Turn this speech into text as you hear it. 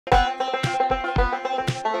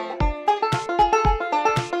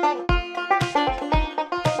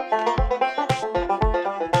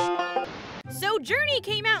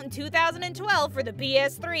2012 for the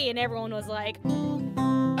PS3, and everyone was like,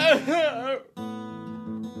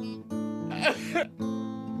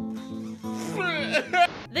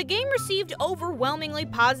 The game received overwhelmingly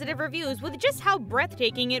positive reviews with just how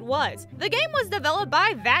breathtaking it was. The game was developed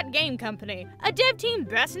by That Game Company, a dev team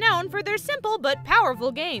best known for their simple but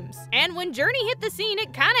powerful games. And when Journey hit the scene,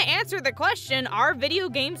 it kinda answered the question, are video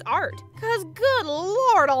games art? Cause good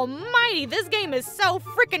lord almighty, this game is so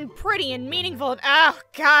freaking pretty and meaningful. Oh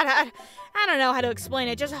god, I don't know how to explain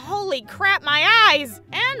it, just holy crap, my eyes!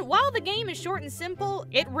 And while the game is short and simple,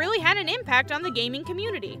 it really had an impact on the gaming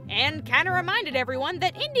community, and kinda reminded everyone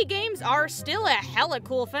that indie games are still a hella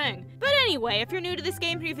cool thing. But anyway, if you're new to this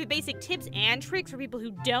game, here's a few basic tips and tricks for people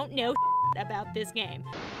who don't know about this game.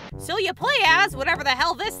 So you play as whatever the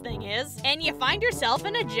hell this thing is, and you find yourself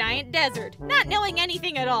in a giant desert. Not knowing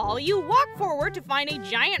anything at all, you walk forward to find a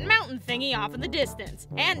giant mountain thingy off in the distance.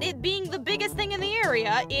 And it being the biggest thing in the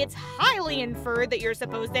area, it's highly inferred that you're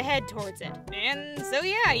supposed to head towards it. And so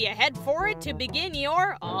yeah, you head for it to begin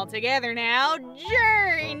your, all together now,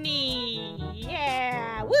 journey!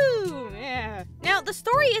 Yeah, woo! Yeah. Now, the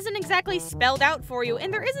story isn't exactly spelled out for you,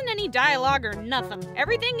 and there isn't any dialogue or nothing.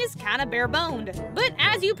 Everything is kinda bare-boned. But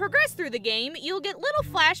as you progress through the game, you'll get little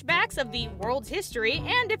flashbacks of the world's history,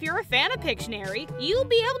 and if you're a fan of Pictionary, you'll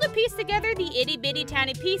be able to piece together the itty-bitty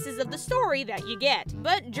tiny pieces of the story that you get.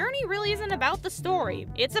 But Journey really isn't about the story.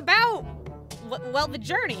 It's about, well, the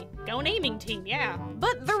journey. Go naming team, yeah.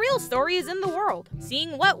 But the real story is in the world,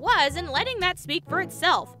 seeing what was and letting that speak for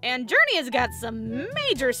itself. And Journey has got some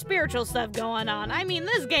major spiritual stuff going on. I mean,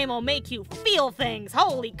 this game will make you feel things,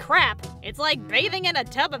 holy crap. It's like bathing in a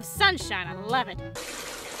tub of sunshine, I love it.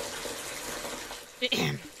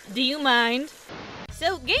 Do you mind?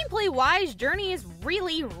 So gameplay-wise, Journey is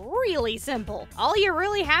really, really simple. All you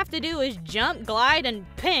really have to do is jump, glide, and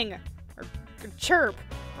ping, or chirp,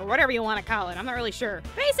 or whatever you want to call it, I'm not really sure.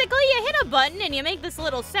 Basically, you hit a button and you make this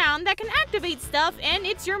little sound that can activate stuff, and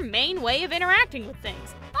it's your main way of interacting with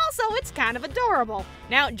things. Also, it's kind of adorable.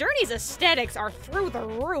 Now, Journey's aesthetics are through the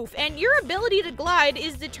roof, and your ability to glide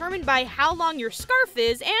is determined by how long your scarf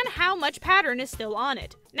is and how much pattern is still on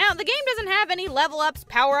it. Now, the game doesn't have any level-ups,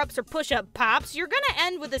 power-ups, or push-up pops. You're gonna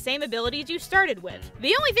end with the same abilities you started with.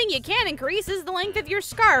 The only thing you can increase is the length of your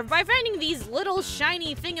scarf by finding these little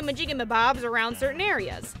shiny thingamajiggamabobs around certain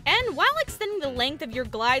areas. And while extending the length of your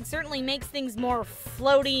glide certainly makes things more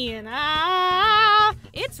floaty and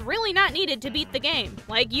it's really not needed to beat the game.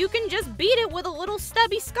 Like, you can just beat it with a little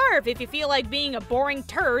stubby scarf if you feel like being a boring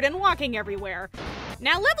turd and walking everywhere.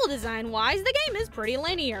 Now, level design-wise, the game is pretty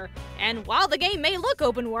linear. And while the game may look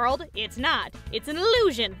open world, it's not. It's an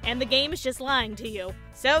illusion, and the game is just lying to you.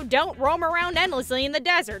 So don't roam around endlessly in the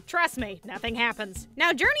desert, trust me, nothing happens.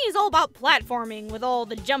 Now, Journey is all about platforming with all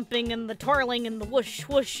the jumping and the twirling and the whoosh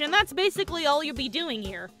whoosh, and that's basically all you'll be doing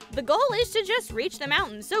here. The goal is to just reach the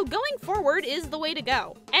mountain, so going forward is the way to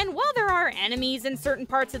go. And while there are enemies in certain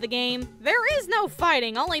parts of the game, there is no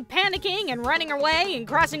fighting, only panicking and running away and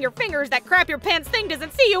crossing your fingers that crap your pants thing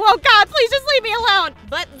doesn't see you. Oh god, please just leave me alone!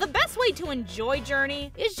 But the best way to enjoy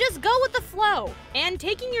Journey is just go with the flow and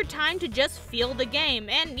taking your time to just feel the game.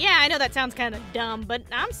 And yeah, I know that sounds kind of dumb, but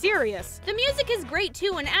I'm serious. The music is great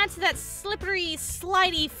too and adds to that slippery,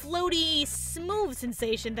 slidey, floaty, smooth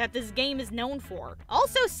sensation that this game is known for.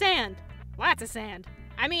 Also sand. Lots of sand.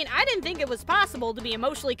 I mean, I didn't think it was possible to be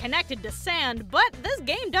emotionally connected to sand, but this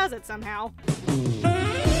game does it somehow.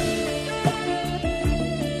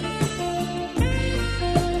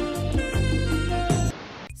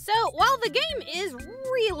 So, while the game is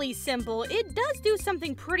really simple, it does do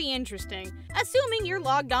something pretty interesting. Assuming you're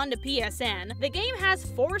logged on to PSN, the game has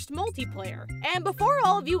forced multiplayer. And before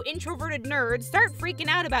all of you introverted nerds start freaking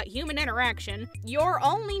out about human interaction, your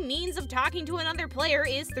only means of talking to another player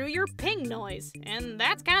is through your ping noise. And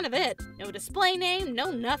that's kind of it. No display name,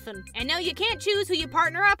 no nothing. And no, you can't choose who you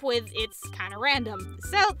partner up with, it's kind of random.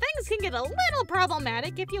 So things can get a little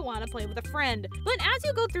problematic if you want to play with a friend. But as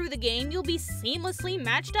you go through the game, you'll be seamlessly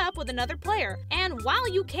matched up with another player. And while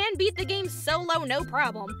you can beat the game solo no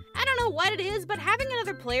problem, I don't know what it is, but having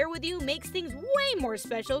another player with you makes things way more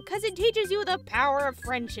special because it teaches you the power of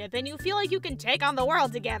friendship and you feel like you can take on the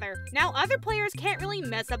world together. Now, other players can't really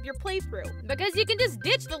mess up your playthrough because you can just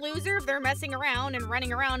ditch the loser if they're messing around and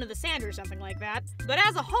running around in the sand or something like that. But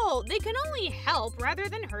as a whole, they can only help rather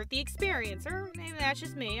than hurt the experience, or maybe that's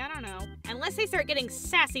just me, I don't know. Unless they start getting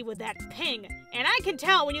sassy with that ping. And I can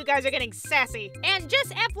tell when you guys are getting sassy. And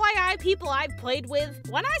just FYI, people I've played with,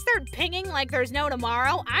 when I start pinging like there's no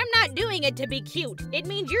tomorrow, I'm not doing it to be cute. It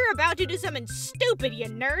means you're about to do something stupid, you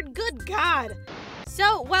nerd. Good God.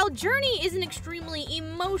 So, while Journey is an extremely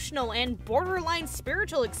emotional and borderline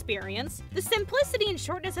spiritual experience, the simplicity and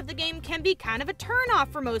shortness of the game can be kind of a turnoff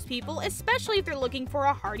for most people, especially if they're looking for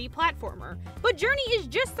a hearty platformer. But Journey is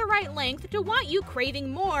just the right length to want you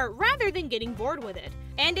craving more rather than getting bored with it.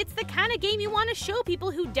 And it's the kind of game you want to show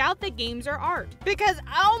people who doubt that games are art. Because,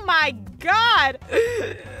 oh my god!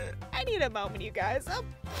 I need a moment, you guys.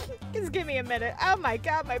 Just give me a minute. Oh my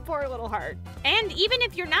god, my poor little heart. And even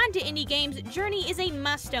if you're not into indie games, Journey is a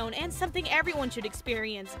must-own and something everyone should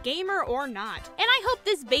experience, gamer or not. And I hope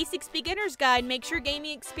this Basics Beginner's Guide makes your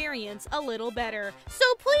gaming experience a little better. So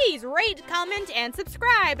please rate, comment, and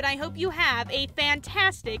subscribe, and I hope you have a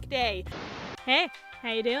fantastic day. Hey,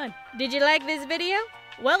 how you doing? Did you like this video?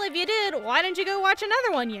 Well, if you did, why don't you go watch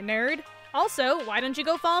another one, you nerd? Also, why don't you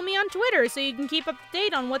go follow me on Twitter so you can keep up to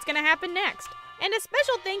date on what's gonna happen next? And a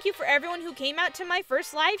special thank you for everyone who came out to my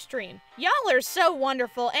first live stream. Y'all are so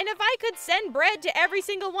wonderful, and if I could send bread to every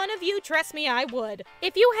single one of you, trust me, I would.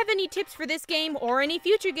 If you have any tips for this game or any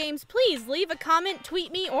future games, please leave a comment,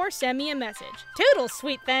 tweet me, or send me a message. Toodles,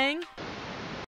 sweet thing!